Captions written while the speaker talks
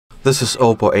This is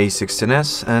OPPO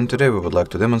A16s, and today we would like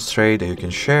to demonstrate that you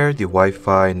can share the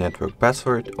Wi-Fi network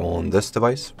password on this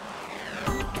device.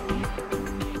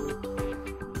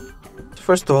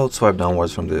 First of all, swipe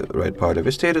downwards from the right part of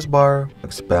your status bar,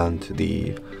 expand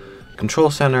the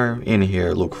control center. In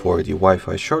here, look for the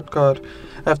Wi-Fi shortcut.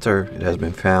 After it has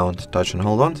been found, touch and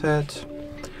hold on to it.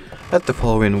 At the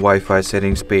following Wi-Fi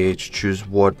settings page, choose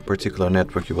what particular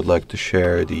network you would like to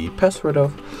share the password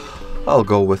of. I'll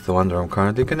go with the one that I'm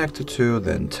currently connected to,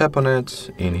 then tap on it.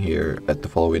 In here, at the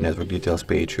following network details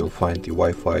page, you'll find the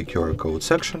Wi-Fi QR code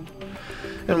section.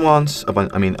 And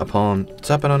upon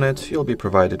tapping on it, you'll be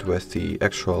provided with the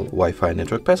actual Wi-Fi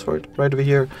network password right over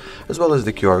here, as well as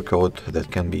the QR code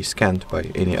that can be scanned by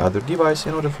any other device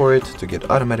in order for it to get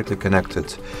automatically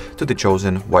connected to the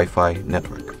chosen Wi-Fi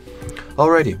network.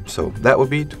 Alrighty, so that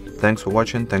would be it. Thanks for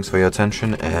watching, thanks for your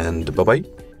attention, and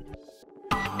bye-bye.